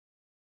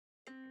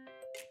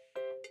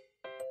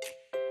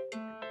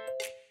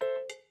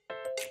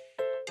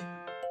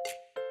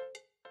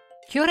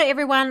Kia ora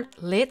everyone,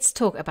 let's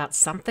talk about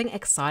something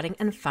exciting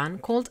and fun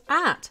called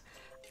art.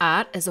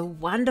 Art is a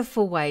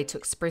wonderful way to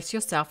express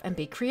yourself and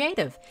be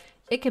creative.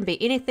 It can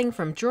be anything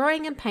from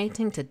drawing and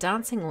painting to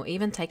dancing or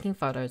even taking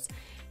photos.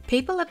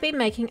 People have been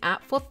making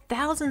art for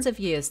thousands of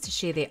years to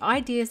share their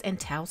ideas and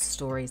tell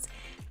stories.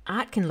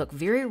 Art can look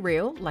very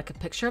real, like a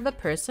picture of a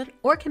person,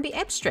 or it can be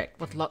abstract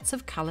with lots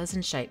of colours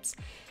and shapes.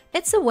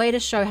 It's a way to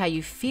show how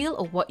you feel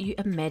or what you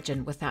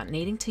imagine without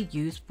needing to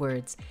use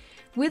words.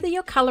 Whether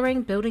you're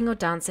colouring, building or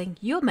dancing,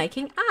 you're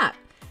making art.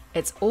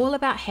 It's all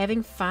about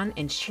having fun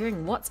and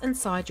sharing what's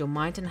inside your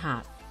mind and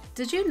heart.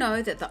 Did you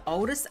know that the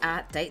oldest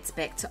art dates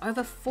back to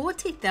over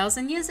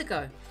 40,000 years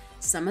ago?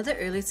 Some of the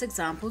earliest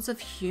examples of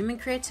human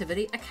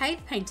creativity are cave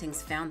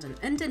paintings found in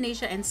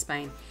Indonesia and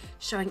Spain,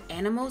 showing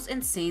animals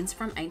and scenes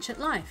from ancient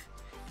life.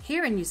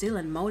 Here in New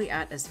Zealand, Māori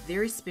art is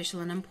very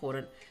special and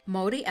important.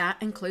 Māori art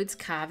includes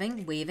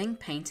carving, weaving,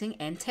 painting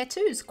and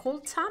tattoos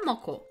called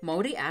tāmoko.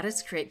 Māori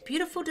artists create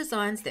beautiful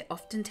designs that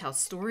often tell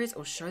stories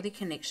or show their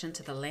connection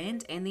to the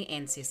land and their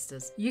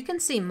ancestors. You can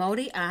see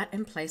Māori art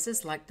in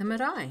places like the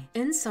marae.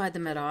 Inside the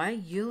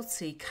marae, you'll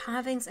see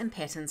carvings and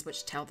patterns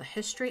which tell the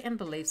history and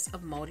beliefs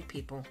of Māori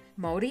people.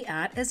 Māori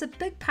art is a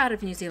big part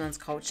of New Zealand's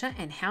culture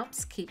and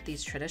helps keep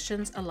these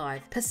traditions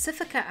alive.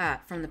 Pasifika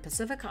art from the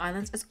Pacific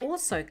Islands is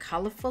also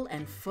colourful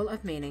and full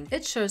of meaning.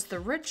 It shows the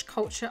rich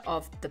culture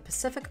of the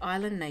Pacific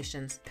Island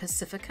nations.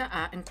 Pasifika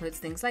art includes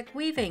things like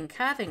weaving,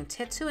 carving,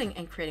 tattooing,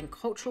 and creating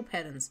cultural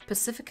patterns.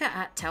 Pasifika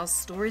art tells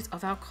stories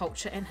of our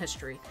culture and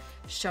history,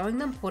 showing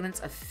the importance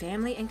of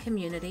family and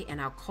community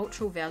and our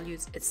cultural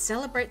values. It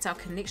celebrates our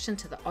connection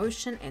to the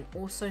ocean and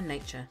also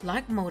nature.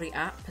 Like Māori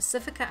art,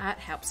 Pasifika art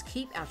helps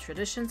keep our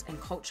traditions and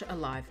culture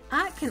alive.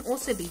 Art can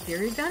also be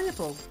very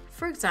valuable.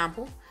 For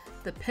example,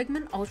 the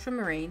pigment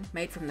ultramarine,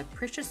 made from the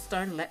precious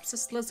stone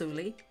lapis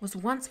lazuli, was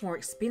once more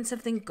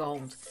expensive than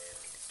gold.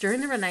 During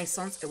the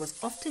Renaissance, it was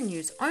often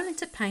used only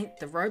to paint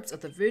the robes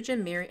of the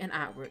Virgin Mary in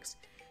artworks.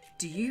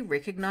 Do you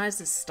recognize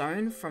this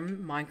stone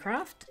from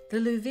Minecraft? The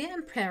Louvre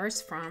in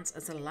Paris, France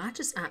is the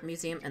largest art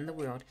museum in the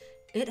world.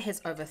 It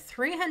has over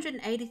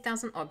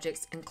 380,000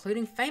 objects,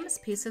 including famous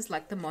pieces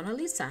like the Mona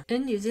Lisa.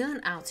 In New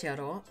Zealand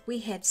Aotearoa, we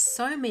have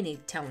so many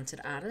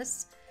talented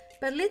artists.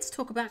 But let's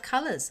talk about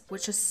colours,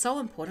 which is so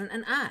important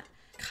in art.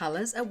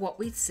 Colours are what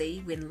we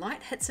see when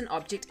light hits an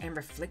object and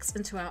reflects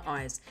into our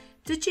eyes.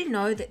 Did you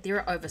know that there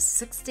are over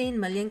 16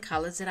 million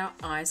colours that our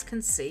eyes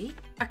can see?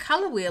 A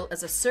colour wheel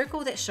is a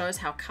circle that shows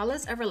how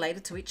colours are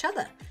related to each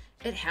other.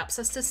 It helps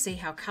us to see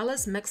how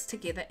colours mix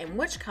together and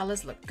which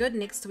colours look good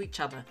next to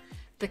each other.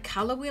 The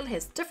colour wheel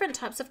has different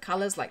types of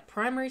colours like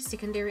primary,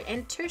 secondary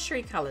and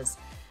tertiary colours.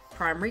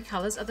 Primary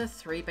colours are the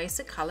three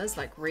basic colours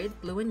like red,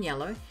 blue and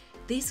yellow.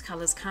 These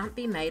colours can't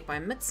be made by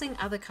mixing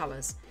other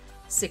colours.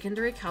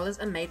 Secondary colours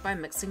are made by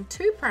mixing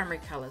two primary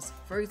colours.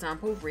 For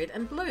example, red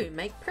and blue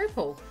make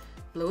purple,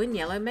 blue and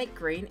yellow make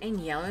green, and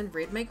yellow and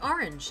red make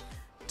orange.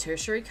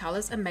 Tertiary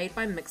colours are made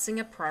by mixing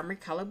a primary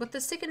colour with a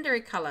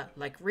secondary colour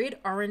like red,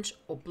 orange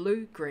or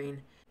blue,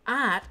 green.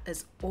 Art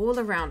is all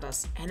around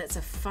us and it's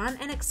a fun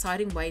and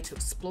exciting way to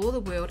explore the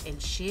world and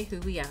share who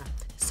we are.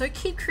 So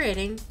keep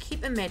creating,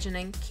 keep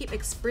imagining, keep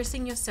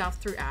expressing yourself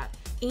through art.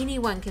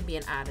 Anyone can be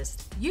an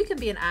artist. You can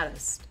be an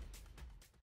artist.